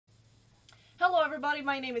everybody,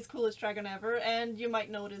 my name is Coolest Dragon Ever, and you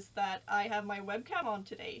might notice that I have my webcam on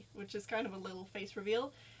today, which is kind of a little face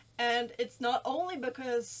reveal. And it's not only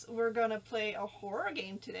because we're gonna play a horror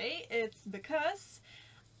game today, it's because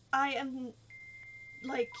I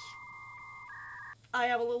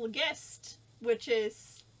have a little guest, which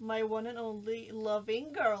is my one and only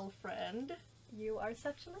loving girlfriend. You are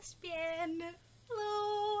such a lesbian.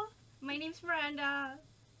 Hello, my name's Miranda.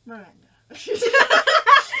 Miranda.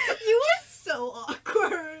 You were so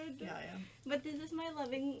awkward. Yeah, I am. But this is my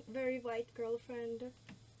loving, very white girlfriend.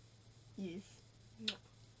 Yes. No.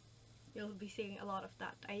 You'll be seeing a lot of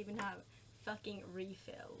that. I even have fucking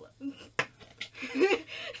refill.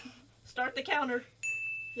 Start the counter.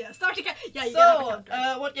 Yeah, start to yeah. You So,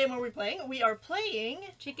 what game are we playing? We are playing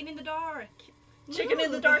Chicken in the Dark. Chicken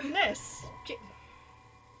in the Darkness.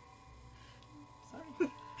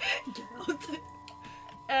 Sorry. Get out.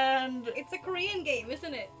 And It's a Korean game,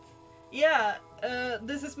 isn't it? yeah,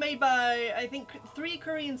 this is made by, I think, 3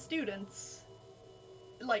 Korean students,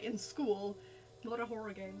 like, in school. Not a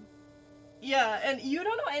horror game. Yeah, and you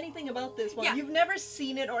don't know anything about this one. Yeah. You've never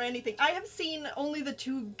seen it or anything. I have seen only the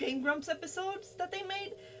 2 Game Grumps episodes that they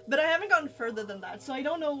made, but I haven't gone further than that, so I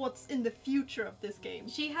don't know what's in the future of this game.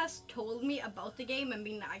 She has told me about the game and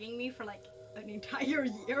been nagging me for like an entire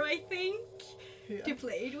year, I think, Yeah. to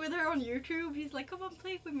play it with her on YouTube. He's like, come on,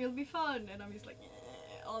 play it with me, it'll be fun. And I'm just like,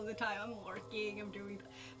 all the time, I'm working, I'm doing.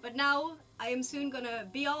 But now, I am soon gonna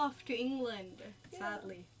be off to England,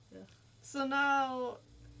 sadly. Ugh. So now,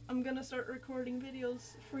 I'm gonna start recording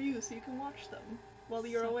videos for you so you can watch them while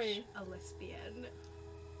you're Such away. a lesbian.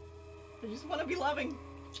 I just want to be loving.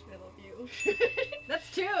 I love you. That's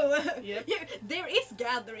 2! Yep. Yeah, there is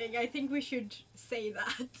gathering, I think we should say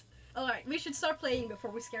that. Alright, we should start playing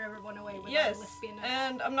before we scare everyone away with Yes, our lesbianness.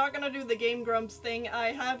 and I'm not gonna do the Game Grumps thing.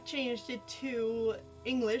 I have changed it to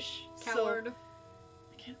English. Coward. So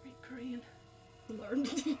I can't read Korean.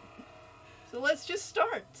 Learned. So let's just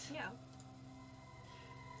start. Yeah.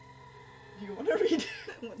 Do you wanna read?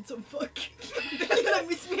 Want some fuck? Let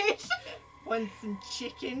me smash. Want some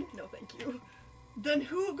chicken? No, thank you. Then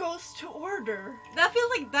who goes to order? That feels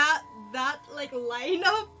like that like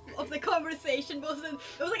lineup of the conversation wasn't.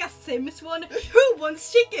 It was like a Sims one. Who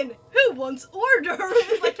wants chicken? Who wants order?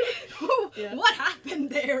 Like, Yeah. what happened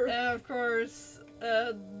there? Of course,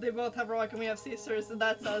 they both have rock and we have scissors, and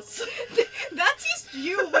that's us. That's just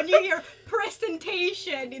you when you hear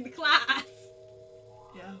presentation in class.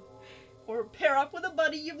 Yeah. Or pair up with a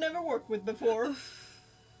buddy you've never worked with before.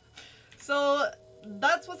 So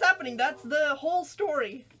that's what's happening. That's the whole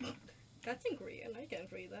story. That's in Korean. I can't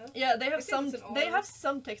read that. Yeah, they have I think some. it's an They R. have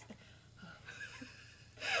some text.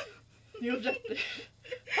 You'll just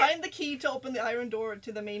find the key to open the iron door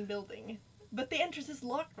to the main building, but the entrance is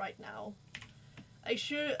locked right now. I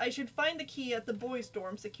should find the key at the boys'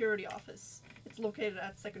 dorm security office. It's located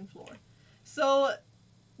at 2nd floor. So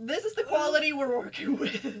this is the quality we're working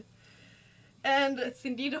with. And It's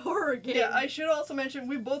indeed a horror game. yeah, I should also mention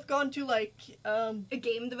we've both gone to like A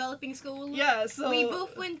game developing school. yeah, so We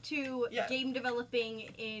both went to yeah. game developing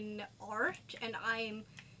in art, and I'm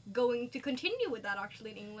going to continue with that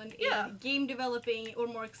actually in England. Yeah. In game developing, or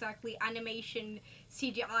more exactly, animation,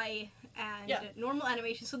 CGI, and Yeah. normal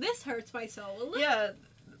animation. So this hurts my soul. yeah,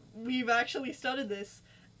 we've actually studied this.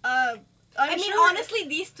 I mean, sure, honestly,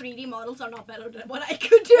 these 3D models are not better than what I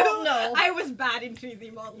could do. Well, no. I was bad in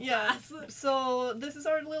 3D models. yeah. class. So this is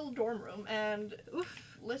our little dorm room, and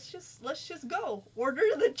Oof. let's just go order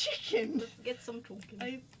the chicken. Let's get some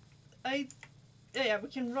token. Yeah, we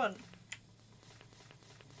can run.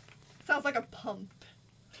 Sounds like a pump.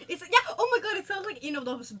 It's yeah. Oh my god! It sounds like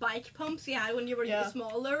those bike pumps you had when you were Yeah.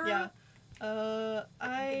 smaller. Yeah.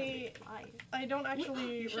 I don't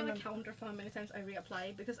actually You should have a remember. counter for how many times I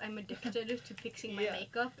reapply because I'm addicted to fixing my Yeah.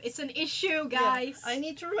 makeup. It's an issue, Yeah, guys. I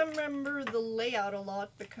need to remember the layout a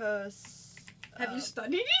lot because. Have you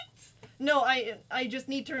studied it? No, I just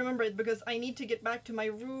need to remember it because I need to get back to my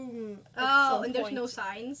room. At Oh, some and there's point. no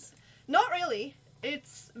signs. Not really.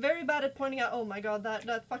 It's very bad at pointing out. Oh my god,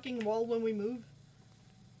 that fucking wall when we move.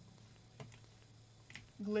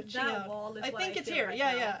 Glitching That out. wall is I what think it's feel here. right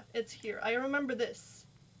Yeah, now. yeah, it's here. I remember this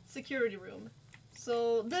security room.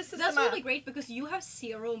 So this is That's the map. really great because you have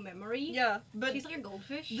 0 memory. Yeah, but She's like a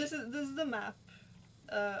goldfish. this is the map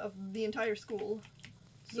of the entire school.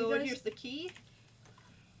 You So guys- here's the key.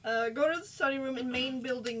 Go to the study room in main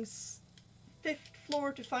building's 5th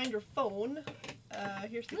floor to find your phone.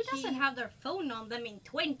 Here's the Who key. doesn't have their phone on them in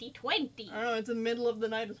 2020? I don't know, it's the middle of the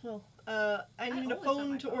night as well. I need a always have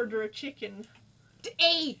phone my to phone. order a chicken.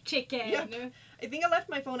 A chicken. Yep. I think I left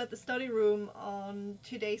my phone at the study room on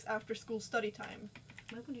today's after school study time.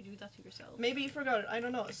 Why would you do that to yourself? Maybe you forgot it. I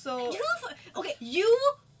don't know. So Okay, you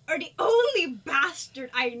are the only bastard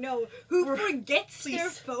I know who forgets their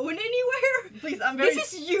Please. phone anywhere. please, I'm very.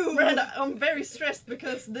 This is you. Miranda, I'm very stressed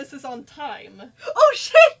because this is on time. Oh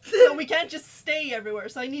shit! So we can't just stay everywhere.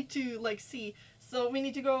 So I need to like see. So we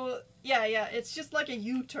need to go. Yeah. It's just like a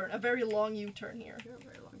U-turn, a very long U-turn here. You're a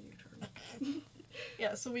very long U-turn.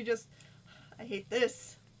 Yeah. So we just. I hate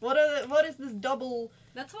this. What is this double?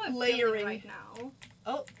 That's how I'm Layering. feeling right now.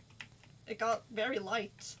 Oh, it got very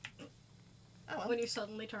light. Oh well. When you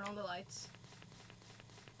suddenly turn on the lights.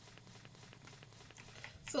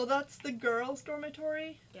 So that's the girls'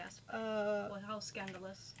 dormitory. Yes. Uh, Well, how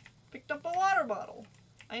scandalous. picked up a water bottle.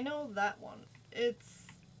 I know that one. It's.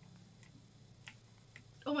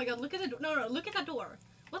 Oh my god, look at the door. No, look at that door.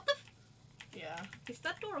 What the Yeah. is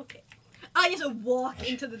that door okay? I just walk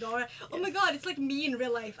into the door. Oh my Yes. god, it's like me in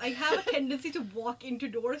real life. I have a tendency to walk into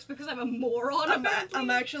doors because I'm a moron. apparently. I'm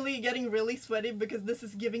actually getting really sweaty because this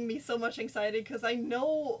is giving me so much anxiety because I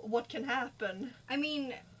know what can happen. I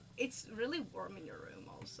mean, it's really warm in your room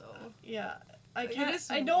also. Yeah. I It can't. is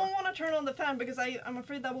I warm. don't want to turn on the fan because I'm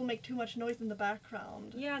afraid that will make too much noise in the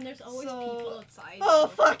background. Yeah, and there's always So- people outside. Oh so-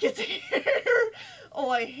 fuck! It's here. Oh,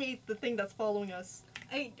 I hate the thing that's following us.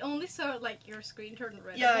 I only saw like your screen turn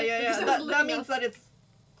red. Yeah. because I was That looking means up- that it's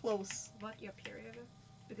close. What, your period?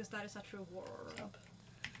 Because that is a true horror. Up.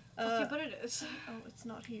 Okay, but it is. Oh, it's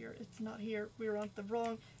not here. It's not here. We're on the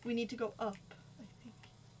wrong. We need to go up, I think.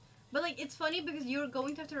 But like, it's funny because you're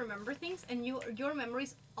going to have to remember things, and your memory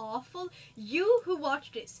is awful. You who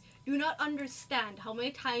watch this do not understand how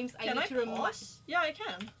many times I Can need I to remind. pause? Yeah, I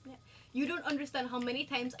can. You don't understand how many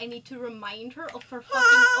times I need to remind her of her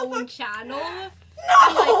Ah, fucking own fuck. channel.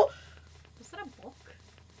 No! Was that a book?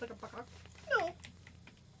 Like a buck? No.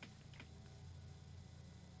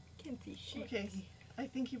 Can't see shit. Okay. I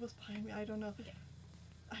think he was behind me. I don't know. Okay.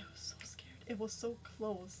 I was so scared. It was so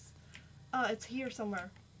close. It's here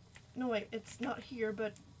somewhere. No, wait. It's not here,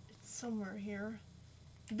 but it's somewhere here.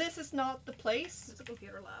 This is not the place. It's a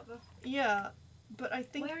computer lab. Yeah, but I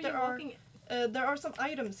think Why are there you are walking? there are some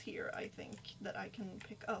items here. I think that I can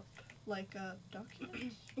pick up, like a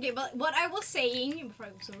document. Okay, but what I was saying before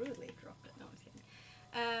I was so rudely interrupted. No, I was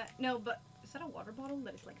kidding. No, but is that a water bottle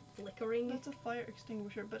that is like flickering? That's a fire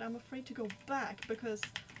extinguisher, but I'm afraid to go back because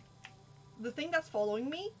the thing that's following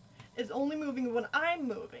me is only moving when I'm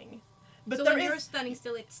moving. But so there when is you're standing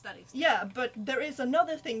still, it's standing still. yeah, but there is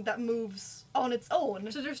another thing that moves on its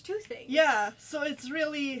own. So there's two things. Yeah, so it's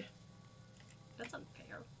really That's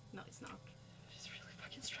unfair. No, it's not. it's really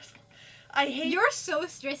fucking stressful. I hate You're so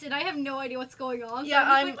stressed, and I have no idea what's going on. So yeah,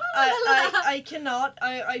 I'm just like, I cannot.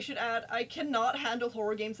 I should add. I cannot handle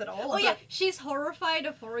horror games at all. Oh yeah, but- she's horrified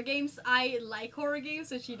of horror games. I like horror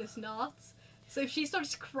games, and she does not. So if she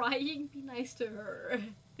starts crying, be nice to her.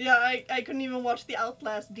 Yeah, I couldn't even watch the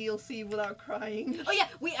Outlast DLC without crying. Oh yeah,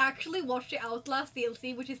 we actually watched the Outlast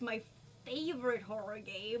DLC, which is my favorite horror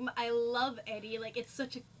game. I love Eddie. Like, it's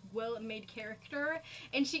such a well-made character,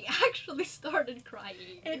 and she actually started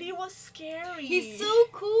crying. Eddie was scary. He's so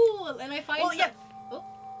cool, and I find Well, yeah. Oh.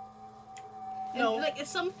 And, No. like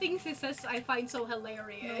some things he says I find so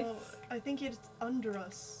hilarious. No, I think it's under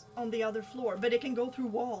us on the other floor, but it can go through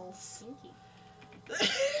walls. Sneaky.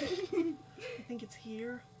 I think it's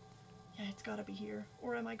here. Yeah, it's gotta be here.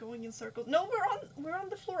 Or am I going in circles? No, we're on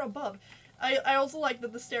the floor above. I also like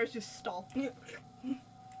that the stairs just stop.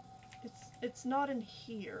 It's not in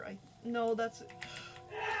here. No, that's Was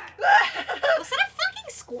that a fucking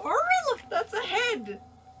squirrel? that's a head.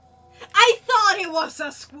 I thought it was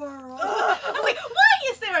a squirrel. Ugh. I'm like,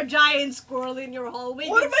 why is there a giant squirrel in your hallway?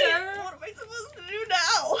 What good am sir? I supposed to do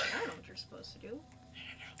now? I don't know what you're supposed to do.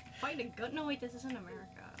 Find a gun? No, wait, this is in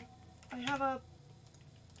America. I have a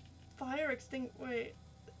fire extinguisher. Wait.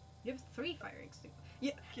 You have 3 fire extinguishers.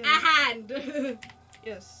 Yeah, Can- a hand.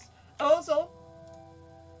 Yes. Also,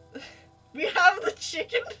 we have the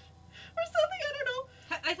chicken or something. I don't know.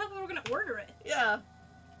 I thought we were gonna order it, Yeah.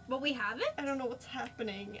 but we haven't. I don't know what's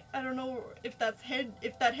happening. I don't know if that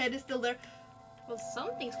head is still there. Well,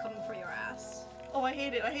 something's coming for your ass. Oh, I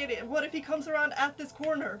hate it. I hate it. What if he comes around at this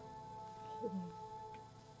corner?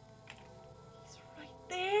 He's right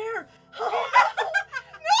there. Oh no!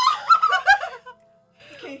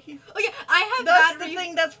 No! Okay, Oh yeah, I have that's battery. the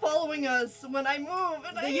thing that's following us when I move,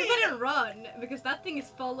 and I Then you hate better it. run because that thing is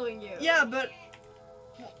following you. Yeah, but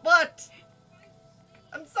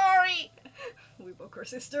I'm sorry. We broke her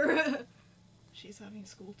sister. She's having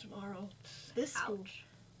school tomorrow. This school. Ouch.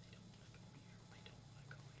 I don't want to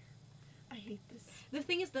go here. I hate this. The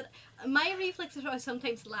thing is that my reflexes are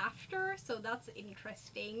sometimes laughter, so that's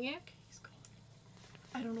interesting. Okay, he's gone.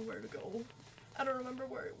 I don't know where to go. I don't remember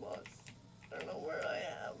where it was. I don't know where I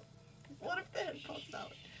am. What if the head pops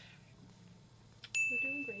out? You're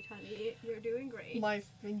doing great, honey. You're doing great. My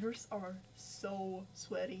fingers are so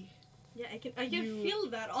sweaty. Yeah, I can You- feel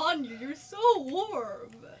that on you. You're so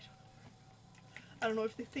warm. I don't know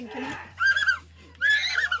if they think any.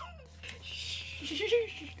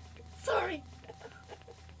 Sorry.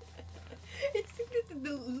 It's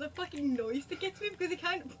the fucking noise that gets me because it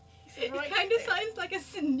kind of Right it sounds like a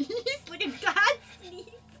sneeze, like a dad sneeze.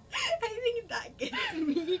 I think that gets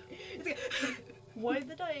me. It's like, Why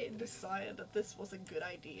did I decide that this was a good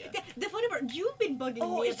idea? the funny part, you've been bugging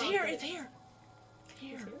Oh, me it's about here! this. It's here! It's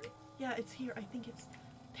here. It's here? Yeah, it's here. I think it's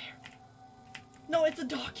there. No, it's a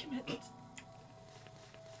document.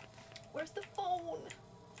 Where's the phone?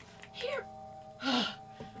 Here.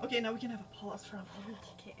 Okay, now we can have a pause for a moment.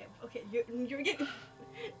 Okay, you're getting.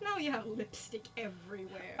 Now you have lipstick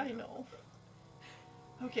everywhere. I know.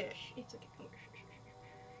 Okay. It's okay.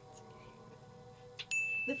 It's okay.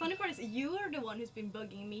 The funny part is you are the one who's been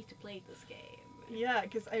bugging me to play this game. Yeah,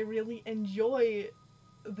 because I really enjoy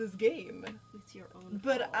this game. It's your own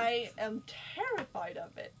But fault. I am terrified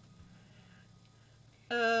of it.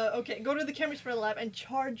 Okay, go to the chemistry lab and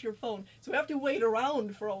charge your phone. So we have to wait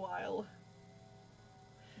around for a while.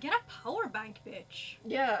 Get a power bank, bitch.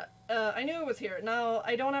 Yeah, I knew it was here. Now,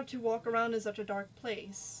 I don't have to walk around in such a dark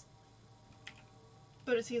place.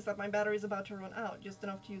 But it seems that my battery is about to run out, just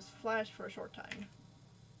enough to use flash for a short time.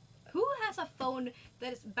 Who has a phone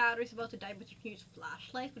that its battery's about to die but you can use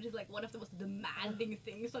flashlight, which is like one of the most demanding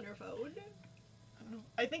things on your phone? I don't know.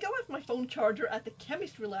 I think I left my phone charger at the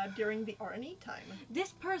chemistry lab during the R&E time.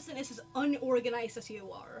 This person is as unorganized as you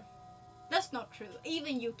are. That's not true.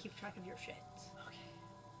 Even you keep track of your shit.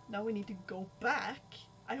 Now we need to go back.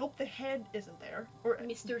 I hope the head isn't there. Or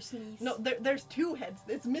Mr. Sneeze. no, there's two heads.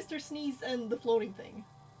 It's Mr. Sneeze and the floating thing.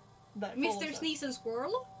 That follows Mr. us. Sneeze and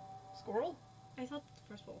Squirrel? Squirrel? I thought the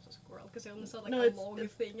first one was a squirrel because I only saw like No, a it's- long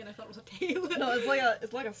it's- thing and I thought it was a tail. No,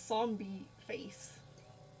 it's like a zombie face.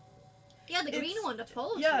 Yeah, the green It's- one that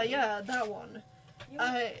follows Yeah, you. yeah, that one.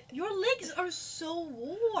 Your legs are so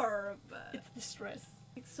warm. It's the stress.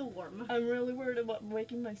 It's so warm. I'm really worried about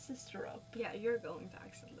waking my sister up. Yeah, you're going to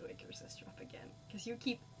accidentally wake your sister up again because you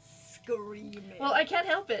keep screaming. Well, I can't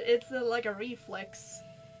help it. It's like a reflex.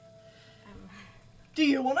 Um, Do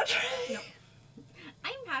you want to try? No.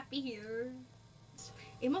 I'm happy here.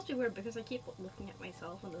 It must be weird because I keep looking at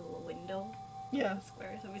myself in the little window. Yeah, The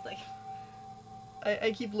square, so he's like,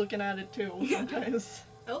 I keep looking at it too sometimes.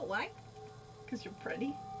 oh, why? Because you're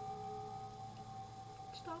pretty.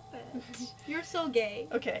 Stop it. You're so gay.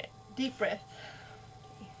 Okay, deep breath.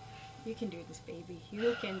 You can do this, baby.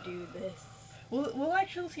 You can do this. We'll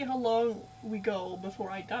actually see how long we go before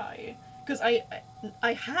I die. Because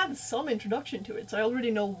I have some introduction to it, so I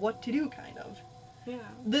already know what to do, kind of. Yeah.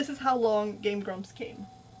 This is how long Game Grumps came.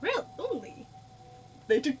 Real? Only?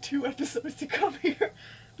 They took 2 episodes to come here.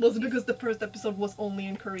 Was it because the first episode was only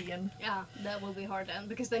in Korean? Yeah, that will be hard then,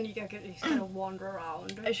 because then you can just kind of wander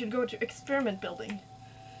around. I should go to experiment building.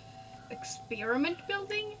 Experiment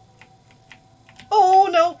building? Oh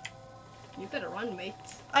no! You better run, mate.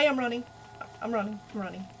 I am running. I'm running. I'm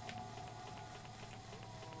running.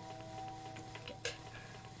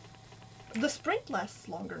 The sprint lasts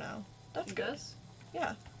longer now. That's It good. does?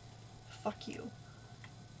 Yeah. Fuck you.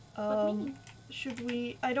 What me? Should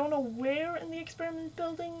we... I don't know where in the experiment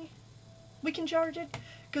building we can charge it.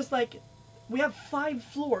 Because, like, we have 5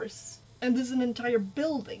 floors. And this is an entire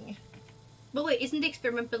building. But wait, isn't the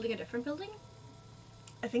experiment building a different building?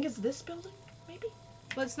 I think it's this building, maybe?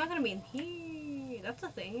 Well, it's not gonna be in here. That's a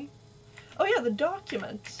thing. Oh yeah, the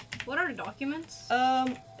document. What are the documents?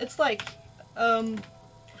 It's like,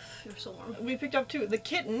 You're so warm. we picked up 2. The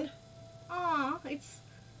kitten. Aw, it's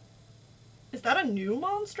Is that a new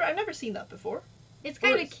monster? I've never seen that before. kind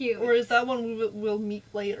Or of is- cute. Or is that one we'll meet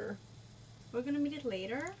later? We're gonna meet it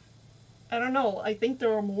later. I don't know. I think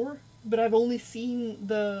there are more, but I've only seen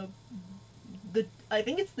the I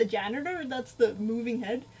think it's the janitor that's the moving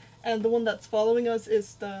head, and the one that's following us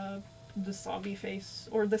is the zombie face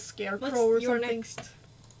or the scarecrow What's or your something. next?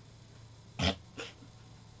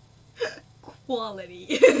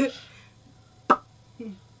 Quality.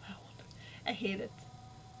 I hate it.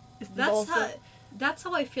 Is this That's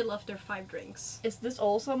how I feel after 5 drinks. Is this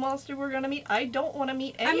also a monster we're gonna meet? I don't want to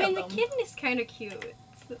meet I any mean, of the them. kitten is kind of cute.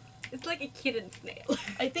 It's like a kitten snail.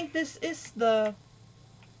 I think this is the...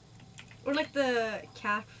 Or like the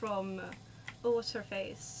cat from, oh, what's her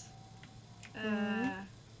face?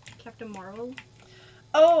 Captain Marvel.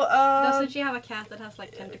 Oh, Doesn't she have a cat that has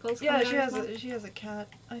like tentacles? yeah, coming out of its mouth? she has a cat.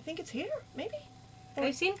 I think it's here, maybe?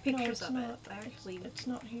 I've seen No, pictures it's of not. it. I actually. It's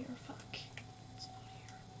not here, fuck.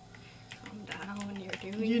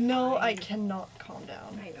 doing You know fine. I cannot calm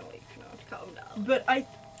down. I know you cannot calm down. But I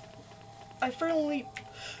firmly...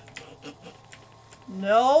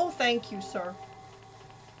 No, thank you, sir.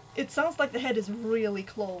 It sounds like the head is really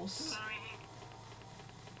close.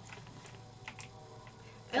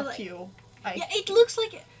 Fuck you. Yeah, it looks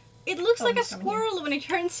like Oh, like a he's coming here. squirrel when it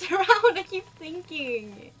turns around. I keep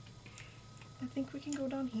thinking. I think we can go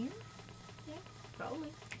down here? Probably.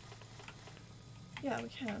 Yeah, we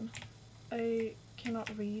can. I cannot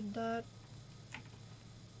read that.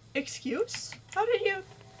 Excuse? How did you...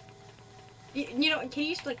 You know, can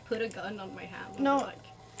you just like put a gun on my hand? and No. be like,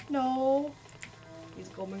 No. he's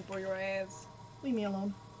coming for your ass. Leave me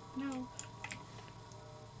alone. No.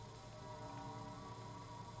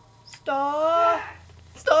 Stop!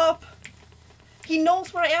 Stop! He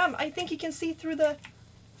knows where I am. I think he can see through the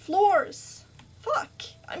floors. Fuck!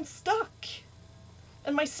 I'm stuck.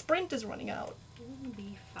 And my sprint is running out. It'll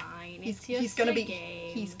be fine. He's It's just gonna a be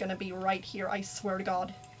game. he's gonna be right here, I swear to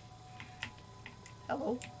God.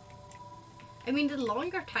 Hello? I mean, the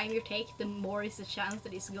longer time you take, the more is the chance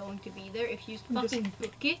that he's going to be there. If you I'm just- fucking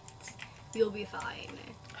book it, you'll be fine.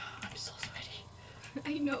 I'm so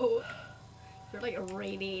sweaty. I know. You're like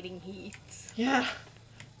radiating heat. Yeah.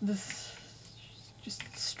 This just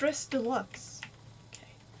stress deluxe. Okay.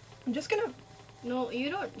 I'm just gonna No, you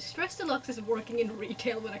don't. Stress Deluxe is working in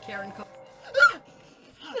retail when a Karen comes.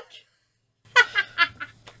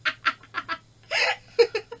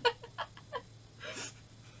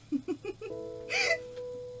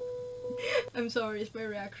 I'm sorry if my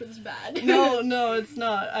reaction's bad. No, it's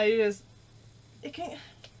not. I just it can't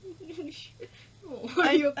Oh,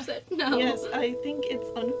 are you upset now? Yes, I think it's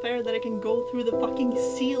unfair that I can go through the fucking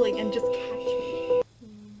ceiling and just catch me.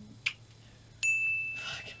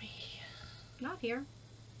 Fuck me. Not here.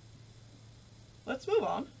 Let's move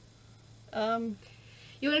on.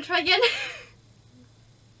 You wanna try again?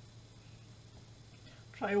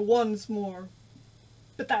 Try once more.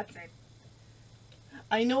 But that's it.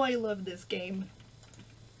 I know I love this game.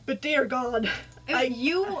 But dear God.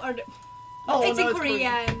 You are. Oh, it's no, in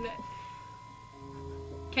Korean.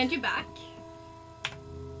 Can't you back?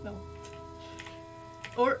 No.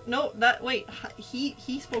 Or no, that wait,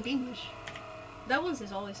 he spoke English. That one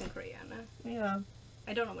says always in Korean. Yeah.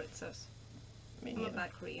 I don't know what it says. Me I'm a neither.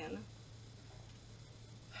 bad Korean.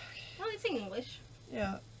 Well, it's in English.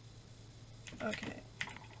 Yeah. Okay.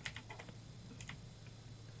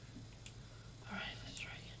 Alright, let's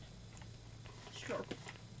try again. Sure.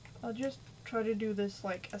 I'll just try to do this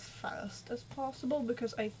like as fast as possible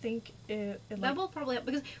because I think it That like, will probably help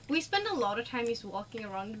because we spent a lot of time just walking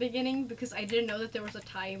around in the beginning because I didn't know that there was a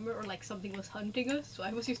timer or like something was hunting us, so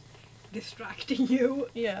I was just distracting you.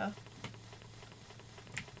 yeah.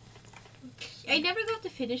 I never got to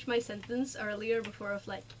finish my sentence earlier before of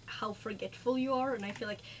like how forgetful you are, and I feel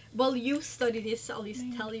like while you study this, I'll just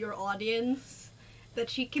tell your audience that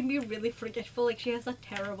she can be really forgetful. Like she has a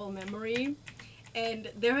terrible memory, and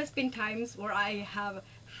there has been times where I have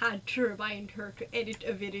had to remind her to edit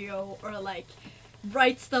a video or like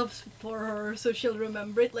write stuff for her so she'll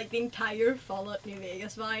remember it. Like the entire Fallout New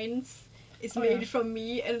Vegas vines is Oh, made yeah. from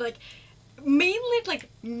me, and like mainly like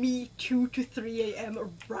me 2 to 3 a.m.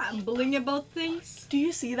 rambling about things. Do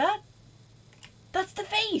you see that? That's the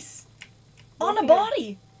face on Right a here.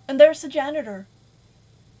 body, and there's a janitor.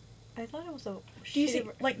 I thought it was a Do you see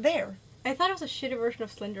like there? I thought it was a shitty version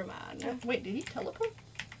of Slender Man. Wait, did he teleport?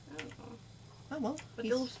 I don't know. Oh well. But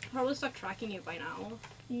he's- they'll probably start tracking you by now.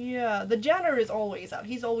 Yeah, the janitor is always out.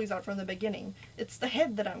 He's always out from the beginning. It's the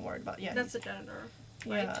head that I'm worried about. Yeah. That's the janitor.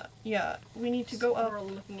 Yeah, yeah. We need to go up Squirrel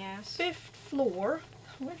looking ass. 5th floor.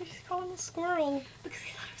 Why did he call him a squirrel? Because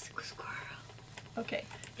I thought it was a squirrel. Okay.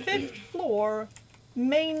 5th floor,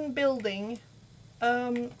 main building.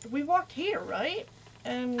 We walked here, right? I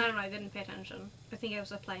don't know, I didn't pay attention. I think I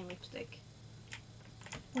was applying lipstick.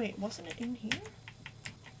 Wait, wasn't it in here?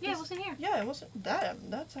 Yeah, it was in here. Yeah, it wasn't. Damn,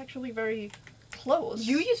 that's actually very close.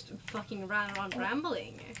 You just fucking ran around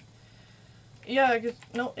rambling. Yeah, 'cause-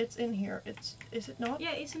 no, it's in here. Is it not?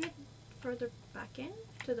 Yeah, isn't it further back in?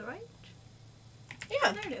 To the right?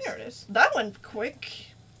 Yeah, there it is. There it is. That went quick.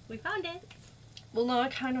 We found it. Well, no, I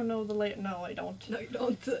kind of know the late. No, I don't. No, you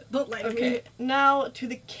don't. Don't lie to Okay, me. now to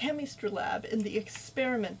the chemistry lab in the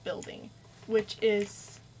experiment building, which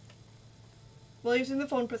is... While using the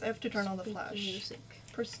phone, press F to turn on the Spooky flash. Music.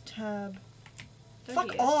 Press tab. There Fuck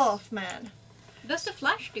he is. off, man. Does the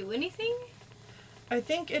flash do anything? I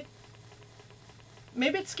think it...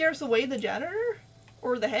 Maybe it scares away the janitor?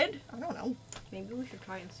 Or the head? I don't know. Maybe we should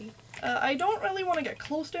try and see. I don't really want to get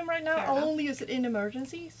close to him right now. Fair I'll enough. only use it in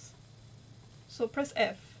emergencies. So press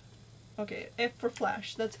F. Okay, F for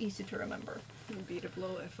flash. That's easy to remember. Beat it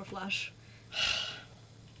below F for flash.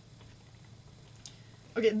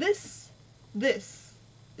 Okay, this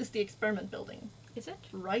is the experiment building, Is it?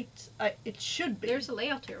 right? It should be. There's a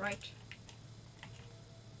layout here, right?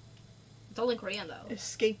 It's all in Korean though.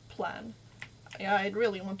 Escape plan. Yeah, I'd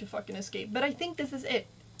really want to fucking escape, but I think this is it.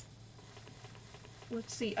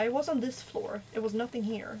 Let's see, I was on this floor. It was nothing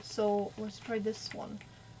here, so let's try this one.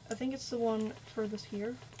 I think it's the one furthest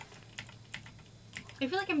here. I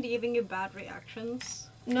feel like I'm giving you bad reactions.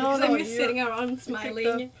 No, because no, I'm you're just sitting around you picked smiling.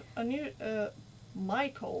 up a new,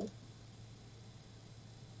 Michael.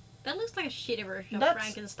 That looks like a shitty version of That's-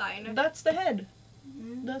 Frankenstein. That's the head.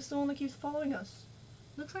 Mm. That's the one that keeps following us.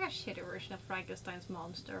 Looks like a shitty version of Frankenstein's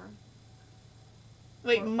monster.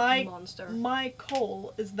 Wait, Or monster.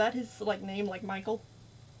 Michael, is that his, like, name, like Michael?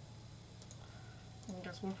 I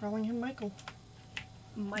guess we're calling him Michael.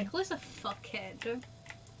 Michael is a fuckhead.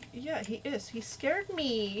 Yeah, he is. He scared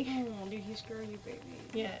me. Oh, did he scare you, baby?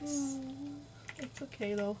 Yes. It's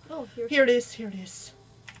okay, though. Oh, here's Here it is, here it is.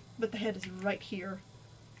 But the head is right here.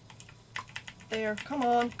 There, come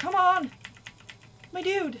on, come on! My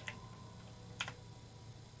dude!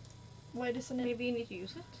 Why doesn't it... Maybe you need to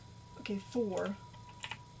use it. Okay, 4.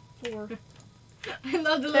 4. I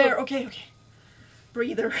love the There, little... okay, okay.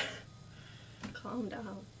 Breather. Calm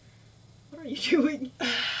down. What are you doing? I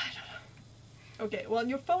don't know. Okay, well,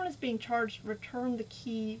 your phone is being charged. Return the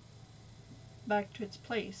key back to its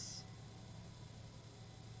place.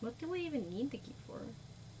 What do we even need the key for?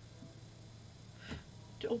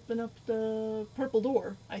 To open up the purple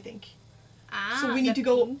door, I think. Ah, So we need the to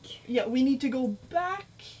go... pink. Yeah, we need to go back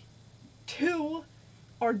to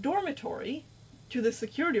our dormitory, to the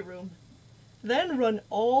security room, then run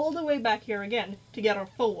all the way back here again to get our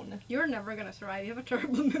phone. You're never gonna survive. You have a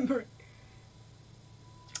terrible memory.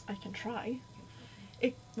 I can try.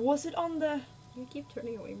 Was it on the... You keep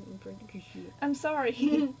turning away from trying to kiss you. I'm sorry.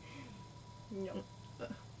 No.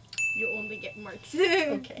 You only get marks.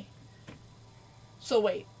 Okay. So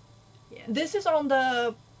wait. Yeah. This is on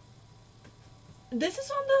the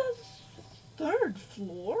 3rd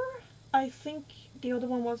floor? I think the other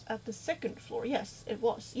one was at the 2nd floor. Yes, it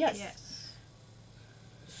was. Yes. Yes.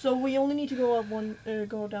 So we only need to go up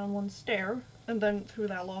go down one stair, and then through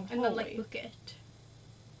that long hallway. And then like book it.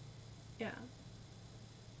 Yeah.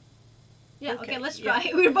 Yeah, okay, let's try.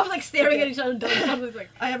 yeah. We were both like staring Okay. at each other dumbfounded like,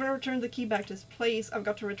 I haven't returned the key back to its place. I've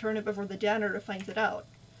got to return it before the janitor finds it out.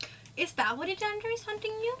 is that what the janitor is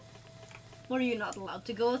hunting you? Were you not allowed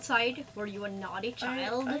to go outside? Were you a naughty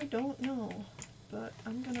child? I don't know, but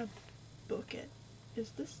I'm gonna book it. Is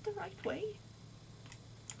this the right way?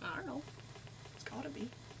 I don't know. It's gotta be.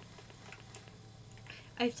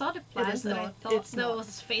 I saw the plans is and I not. thought It's that not. was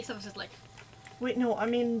his face. I was just like, Wait, no, I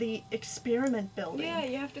mean the experiment building. yeah,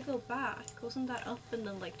 you have to go back. Wasn't that up and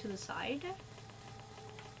then like to the side?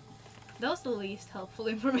 That was the least helpful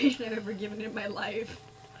information I've ever given in my life.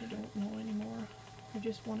 I don't know anymore. I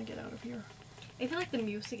just want to get out of here. I feel like the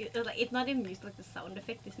music, like it's not even music, like the sound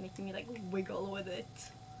effect is making me like wiggle with it.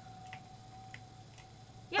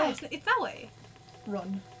 Yeah, Oh. it's that way.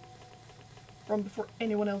 Run. Run before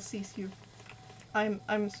anyone else sees you. I'm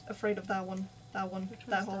afraid of that one. That one. Which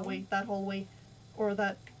That one's that hallway. one? That hallway. Or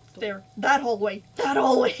that stair. That hallway. That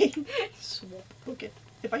hallway. Swap. Okay.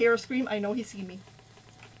 If I hear a scream, I know he see me.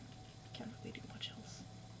 Can't really do much else.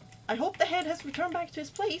 I hope the head has returned back to his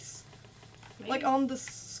place. Like on the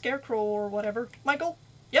scarecrow or whatever. Michael?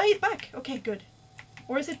 Yeah, he's back. Okay, good.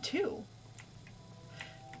 Or is it 2?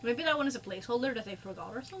 Maybe that one is a placeholder that they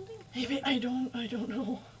forgot or something? Maybe I don't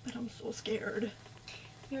know. But I'm so scared.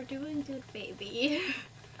 You're doing good, baby.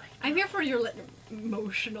 I'm here for your like,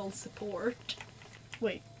 emotional support.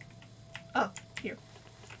 Wait. Ah, here.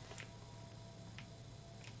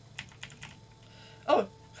 Oh,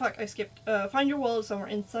 fuck, I skipped. Find your wallet somewhere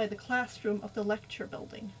inside the classroom of the lecture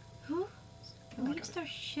building. Who Oh my leaves God. their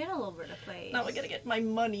shit all over the place? Now I gotta get my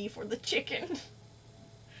money for the chicken.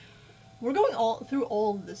 We're going through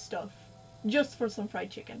all of this stuff just for some fried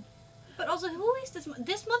chicken. But also, who is this?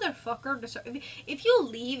 This motherfucker if you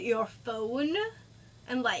leave your phone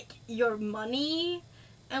and like your money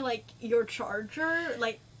and like your charger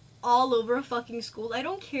like all over a fucking school, I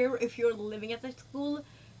don't care if you're living at that school,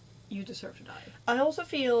 you deserve to die. I also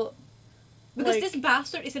feel Because like- this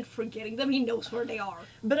bastard isn't forgetting them, he knows where they are.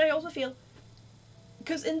 But I also feel,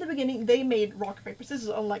 because in the beginning they made rock, paper, scissors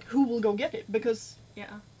on like who will go get it, because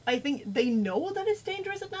Yeah. I think they know that it's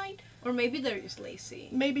dangerous at night. Or maybe they're just lazy.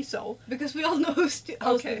 Maybe so. Because we all know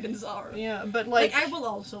how Okay. students are. Yeah, but Like, I will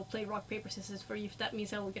also play rock, paper, scissors for you if that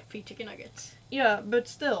means I will get free chicken nuggets. Yeah, but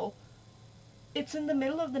still, it's in the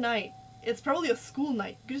middle of the night. It's probably a school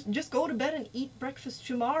night. Just go to bed and eat breakfast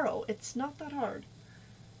tomorrow. It's not that hard.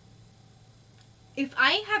 If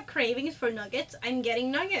I have cravings for nuggets, I'm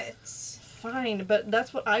getting nuggets. Fine, but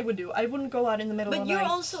that's what I would do. I wouldn't go out in the middle of But the you're night.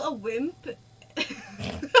 also a wimp.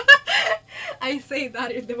 I say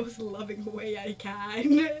that in the most loving way I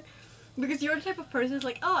can. Because you're the type of person who's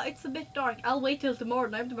like, oh, it's a bit dark. I'll wait till tomorrow.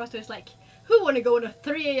 And I'm the person who's like, who want to go on a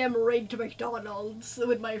 3 a.m. raid to McDonald's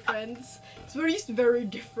with my friends? It's very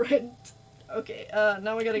different. Okay,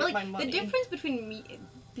 now I gotta get my money. The difference between me,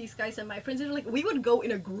 these guys and my friends is like, we would go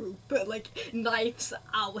in a group, like, knives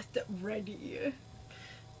out, ready. I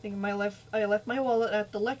think I left my wallet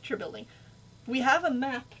at the lecture building. We have a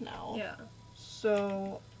map now. Yeah.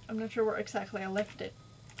 So, I'm not sure where exactly I left it.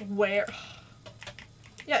 Where?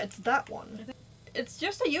 Yeah, it's that one. It's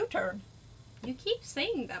just a U-turn. You keep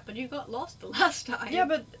saying that, but you got lost the last time. Yeah,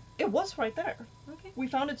 but it was right there. Okay. We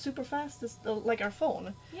found it super fast, like our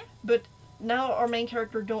phone. Yeah. But now our main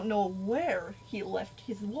character don't know where he left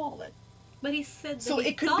his wallet. But he said that So he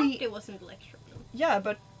it could thought be- it wasn't lecture room. Yeah,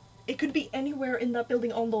 but it could be anywhere in that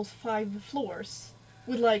building on those 5 floors.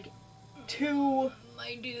 With like 2...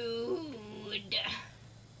 My dude.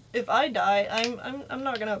 If I die, I'm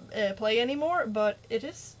not gonna play anymore, but it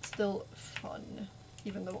is still fun.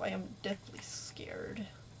 Even though I am deathly scared.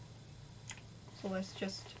 So let's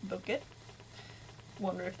just book it.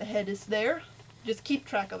 Wonder if the head is there. Just keep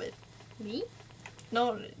track of it. Me?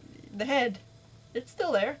 No, the head. It's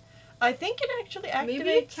still there. I think it actually activates. Maybe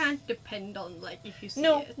you can't depend on, like, if you see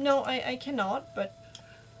it. No, I cannot, but...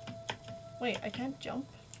 Wait, I can't jump?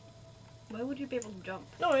 Why would you be able to jump?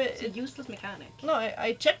 No, It's a useless mechanic. No,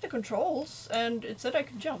 I checked the controls, and it said I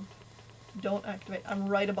could jump. Don't activate. I'm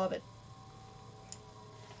right above it.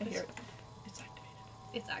 I hear it. It's activated.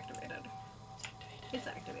 It's activated. It's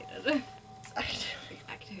activated. It's activated. It's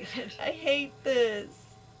activated. It's activated. I hate this.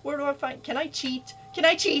 Where do I find... Can I cheat? Can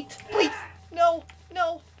I cheat? Please! No!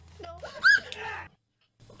 No! No!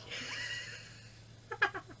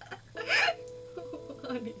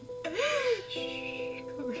 Honey. Shh,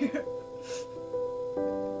 come here.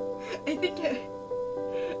 I think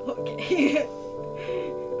okay.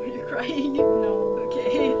 Are you crying? No.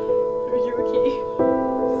 Okay. Are you okay?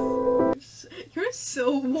 You're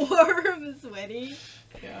so warm and sweaty.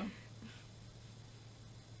 Yeah.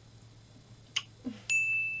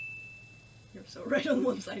 You're so right on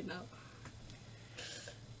one side now.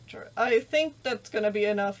 Sure. I think that's gonna be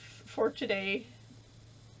enough for today.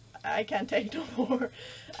 I can't take no more.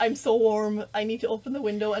 I'm so warm. I need to open the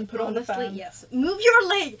window and put on the Honestly, fan. yes. Move your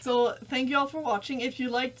leg! So, thank you all for watching. If you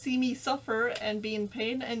like to see me suffer and be in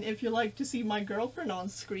pain, and if you like to see my girlfriend on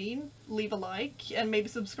screen, leave a like, and maybe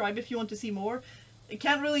subscribe if you want to see more. I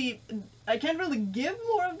can't really give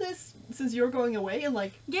more of this since you're going away in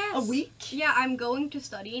like Yes. a week. Yeah, I'm going to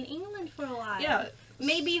study in England for a while. Yeah.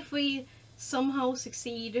 Maybe if we somehow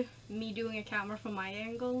succeed, me doing a camera from my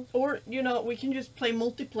angle. Or, you know, we can just play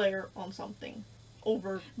multiplayer on something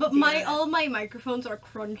over But the my internet. all my microphones are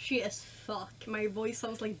crunchy as fuck. My voice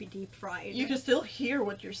sounds like deep fried. You can still hear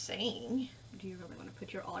what you're saying. Do you really want to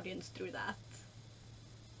put your audience through that?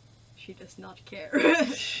 She does not care.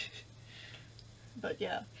 But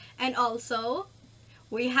yeah. And also,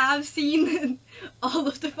 we have seen all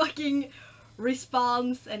of the fucking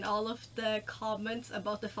response and all of the comments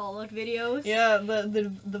about the Fallout videos. Yeah,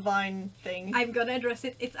 the Vine thing. I'm gonna address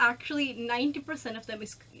it. It's actually 90% of them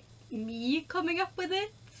is me coming up with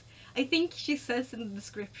it. I think she says in the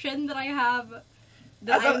description that I have...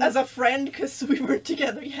 As a friend, because we weren't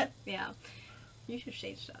together yet. Yeah. You should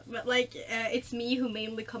change that. But like, it's me who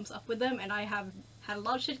mainly comes up with them, and I have had a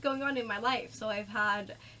lot of shit going on in my life, so I've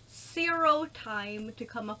had 0 time to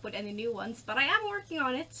come up with any new ones, but I am working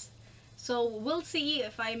on it. So we'll see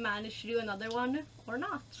if I manage to do another one or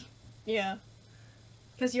not. Yeah.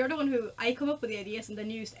 Because you're the one who, I come up with the ideas and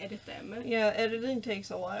then you just edit them. Yeah, editing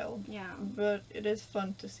takes a while. Yeah. But it is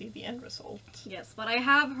fun to see the end result. Yes, but I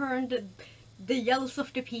have heard the yells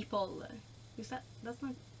of the people. That's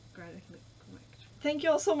not grammatically correct. Thank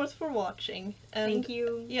you all so much for watching. And Thank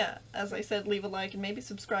you. yeah, as I said, leave a like and maybe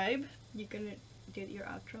subscribe. You gonna do your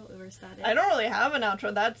outro, or is that it? I don't really have an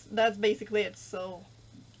outro. That's basically it. So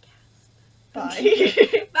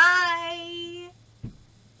bye. Bye!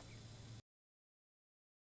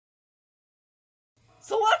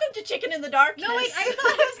 So welcome to Chicken in the Darkness. No, wait, I thought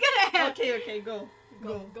I was gonna have... Okay, go.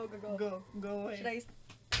 Go. Go away. Should I...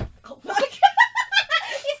 Oh, fuck!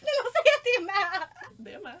 Jag snälla säga till mig!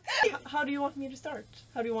 Det är med. How do you want me to start?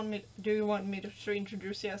 Do you want me to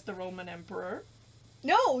introduce you as the Roman Emperor?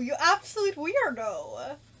 No, you absolute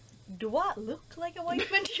weirdo! Do I look like a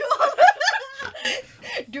white man?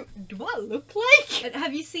 do I look like? And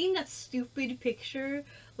have you seen that stupid picture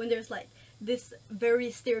when there's like this very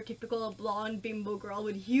stereotypical blonde bimbo girl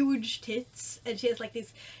with huge tits, and she has like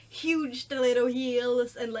these huge stiletto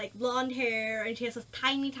heels and like blonde hair, and she has a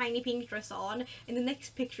tiny pink dress on, and the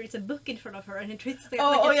next picture is a book in front of her, and her tits get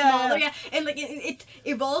smaller, yeah, and like it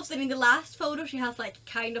evolves, and in the last photo she has like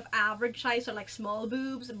kind of average size or like small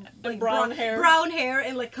boobs and like brown hair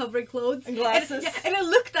and like covering clothes and glasses, and, yeah, and I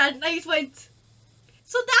looked at it and I just went,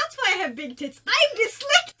 so that's why I have big tits. I'm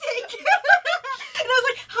dyslexic. And I was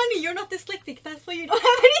like, honey, you're not dyslexic. That's why you don't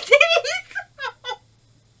have any titties.